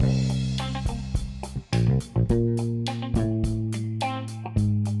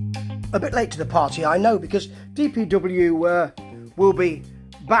A bit late to the party, I know, because DPW will be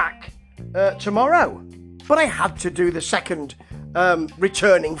back tomorrow. But I had to do the second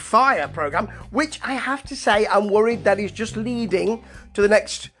Returning Fire programme, which I have to say I'm worried that is just leading to the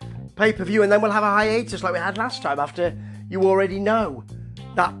next pay-per-view, and then we'll have a hiatus like we had last time after you already know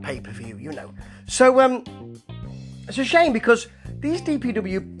that pay-per-view, you know. So it's a shame because these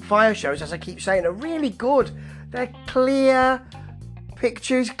DPW Fire shows, as I keep saying, are really good. They're clear,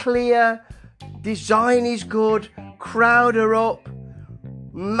 pictures clear, design is good, crowd are up,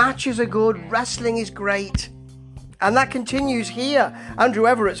 matches are good, wrestling is great. And that continues here. Andrew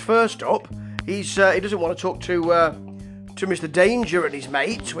Everett's first up. He doesn't want to talk to Mr. Danger and his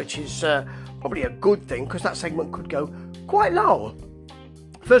mates, which is probably a good thing because that segment could go quite long.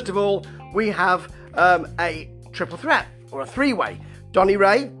 First of all, we have a triple threat or a three-way. Donny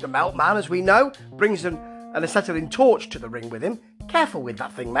Ray, the Melt Man, as we know, brings an acetylene torch to the ring with him. Careful with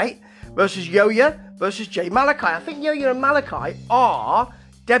that thing, mate. Versus Yo-Yo versus Jay Malachi. I think Yo-Yo and Malachi are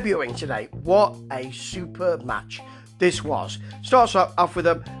debuting today. What a superb match this was. Starts off with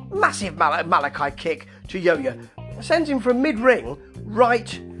a massive Malachi kick to Yo-Yo. Sends him from mid-ring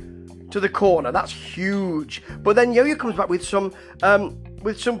right to the corner. That's huge. But then Yo-Yo comes back with some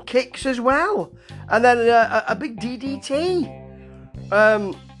kicks as well. And then a big DDT.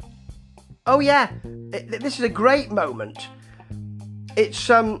 Oh yeah, this is a great moment. It's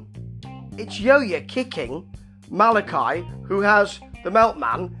Yo-Yo kicking Malachi, who has the Melt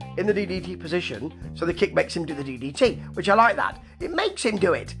Man in the DDT position, so the kick makes him do the DDT, which I like that. It makes him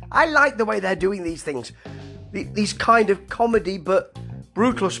do it. I like the way they're doing these things. These kind of comedy but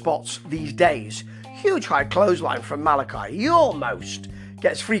brutal spots these days. Huge high clothesline from Malachi. He almost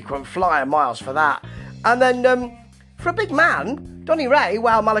gets frequent flyer miles for that. And then for a big man, Donny Ray,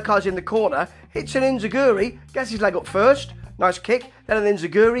 while Malachi's in the corner, hits an Enziguri, gets his leg up first. Nice kick. Then an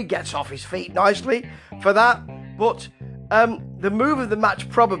Enziguri gets off his feet nicely for that. But the move of the match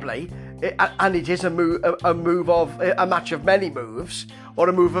probably, and it is a move of a match of many moves, or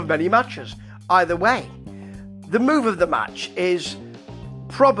a move of many matches. Either way, the move of the match is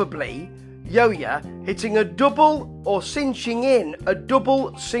probably Yo-Yo hitting a double or cinching in a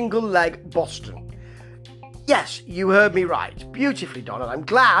double single leg Boston. Yes, you heard me right. Beautifully done, and I'm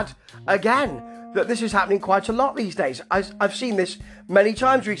glad, again, that this is happening quite a lot these days. I've seen this many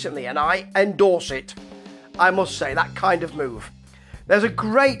times recently, and I endorse it. I must say, that kind of move. There's a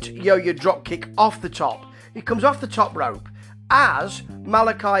great Yo-Yo drop kick off the top. He comes off the top rope as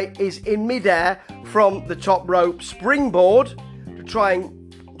Malachi is in midair from the top rope springboard to try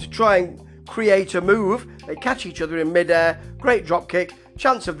and create a move. They catch each other in midair. Great drop kick.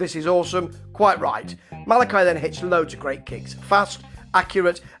 Chance of this is awesome. Quite right. Malachi then hits loads of great kicks. Fast,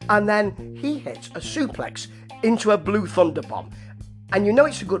 accurate, and then he hits a suplex into a blue thunder bomb. And you know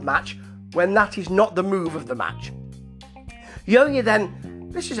it's a good match when that is not the move of the match. Yo-Yo then,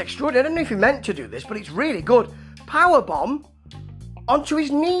 this is extraordinary. I don't know if he meant to do this, but it's really good. Power bomb onto his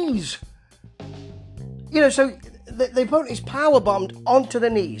knees. You know, so the opponent is power bombed onto the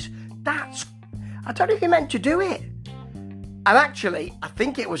knees. I don't know if he meant to do it. And actually, I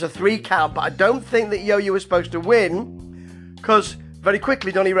think it was a 3 count, but I don't think that Yo-Yo was supposed to win, because very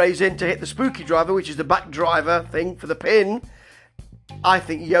quickly Donny Ray's in to hit the spooky driver, which is the back driver thing for the pin. I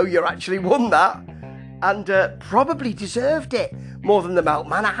think Yo-Yo actually won that, and probably deserved it more than the Melt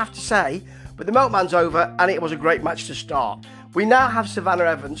Man, I have to say. But the Melt Man's over, and it was a great match to start. We now have Savannah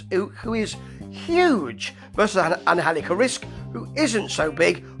Evans, who is huge, versus Angelica Risk, who isn't so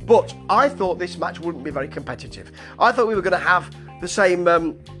big, but I thought this match wouldn't be very competitive. I thought we were going to have the same,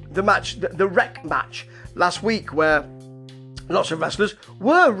 the wreck match last week, where lots of wrestlers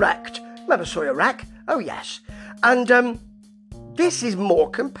were wrecked. Remember Sawyer Wreck? Oh yes. And this is more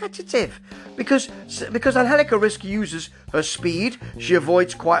competitive because Angelica Risk uses her speed. She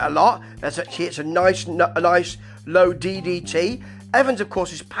avoids quite a lot. She hits a nice low DDT. Evans, of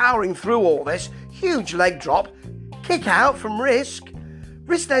course, is powering through all this. Huge leg drop. Kick out from Risk.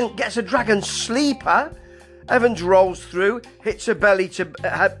 Risk then gets a Dragon Sleeper. Evans rolls through, hits a belly to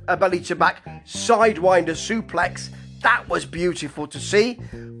back sidewinder suplex. That was beautiful to see.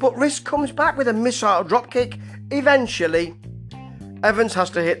 But Risk comes back with a missile dropkick. Eventually, Evans has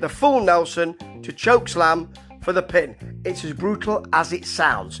to hit the full Nelson to chokeslam for the pin. It's as brutal as it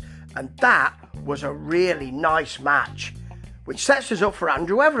sounds. And that was a really nice match, which sets us up for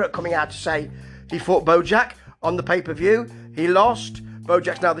Andrew Everett coming out to say he fought Bojack on the pay-per-view. He lost.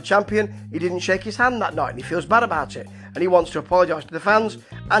 Bojack's now the champion. He didn't shake his hand that night and he feels bad about it. And he wants to apologise to the fans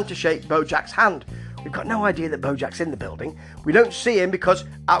and to shake Bojack's hand. We've got no idea that Bojack's in the building. We don't see him because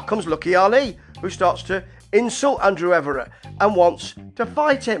out comes Lucky Ali, who starts to insult Andrew Everett and wants to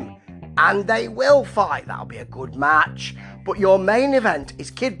fight him. and they will fight. That'll be a good match. But your main event is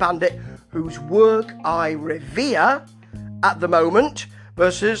Kid Bandit, whose work I revere at the moment,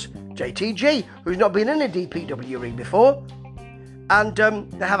 versus JTG, who's not been in a DPW ring before. And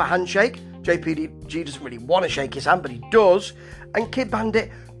they have a handshake. JPG doesn't really want to shake his hand, but he does. And Kid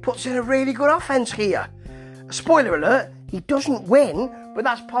Bandit puts in a really good offense here. Spoiler alert, he doesn't win, but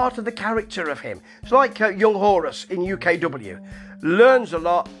that's part of the character of him. It's like young Horus in UKW. Learns a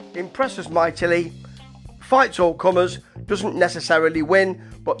lot, impresses mightily, fights all comers, doesn't necessarily win,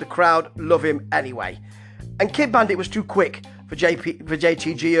 but the crowd love him anyway. And Kid Bandit was too quick for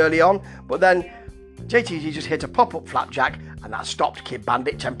JTG early on, but then JTG just hit a pop-up flapjack, and that stopped Kid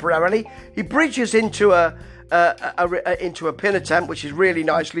Bandit temporarily. He bridges into a pin attempt, which is really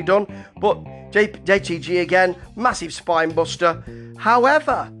nicely done, but JTG again, massive spine buster.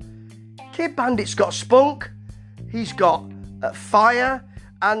 However, Kid Bandit's got spunk, he's got fire,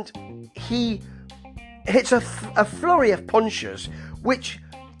 and he hits a flurry of punches, which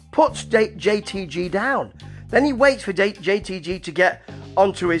puts JTG down. Then he waits for JTG to get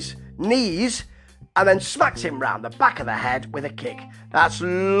onto his knees, and then smacks him round the back of the head with a kick. That's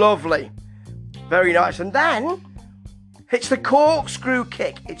lovely. Very nice. And then hits the corkscrew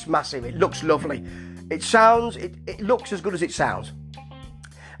kick. It's massive. It looks lovely. It looks as good as it sounds.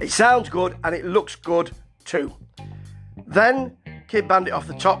 It sounds good and it looks good too. Then Kid Bandit off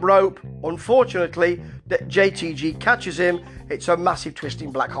the top rope. Unfortunately, JTG catches him. It's a massive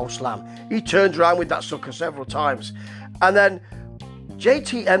twisting black hole slam. He turns around with that sucker several times. And then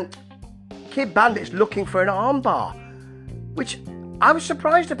Kid Bandit's looking for an armbar, which I was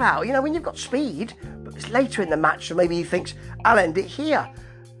surprised about. You know, when you've got speed, but it's later in the match, so maybe he thinks, I'll end it here.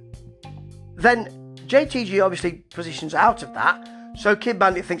 Then JTG obviously positions out of that, so Kid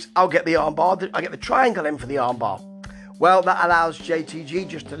Bandit thinks, I'll get the armbar, I'll get the triangle in for the armbar. Well, that allows JTG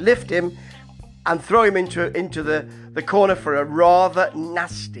just to lift him and throw him into the corner for a rather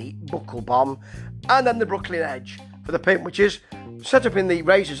nasty buckle bomb, and then the Brooklyn Edge for the pin, which is set up in the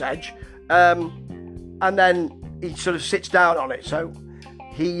Razor's Edge. And then he sort of sits down on it, so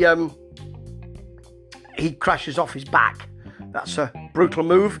he crashes off his back. That's a brutal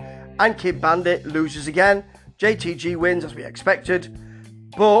move, and Kid Bandit loses again. JTG wins as we expected,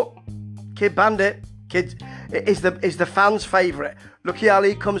 but Kid Bandit is the fans' favourite. Lucky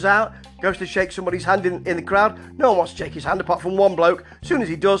Ali comes out, goes to shake somebody's hand in the crowd. No one wants to shake his hand apart from one bloke. As soon as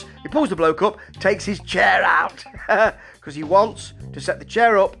he does, he pulls the bloke up, takes his chair out, because he wants to set the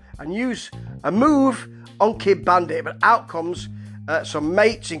chair up and use a move on Kid Bandit, but out comes some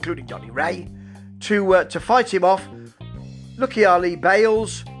mates, including Donny Ray, to fight him off. Lucky Ali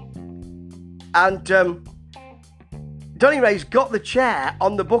bails, and Donny Ray's got the chair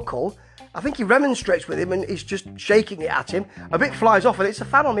on the buckle. I think he remonstrates with him, and he's just shaking it at him. A bit flies off, and it's a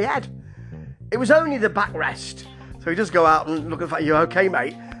fan on the head. It was only the backrest, so he does go out and look at the fact, you okay,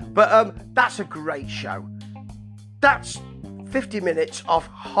 mate? But that's a great show. That's 50 minutes of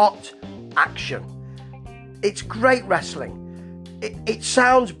hot action. It's great wrestling. It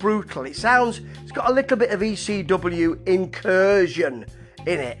sounds brutal. It's got a little bit of ECW incursion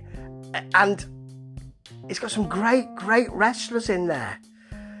in it. And it's got some great wrestlers in there.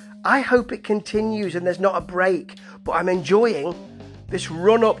 I hope it continues and there's not a break, but I'm enjoying this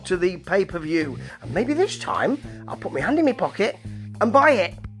run up to the pay-per-view. And maybe this time I'll put my hand in my pocket and buy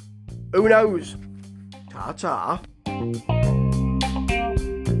it. Who knows? Ta-ta.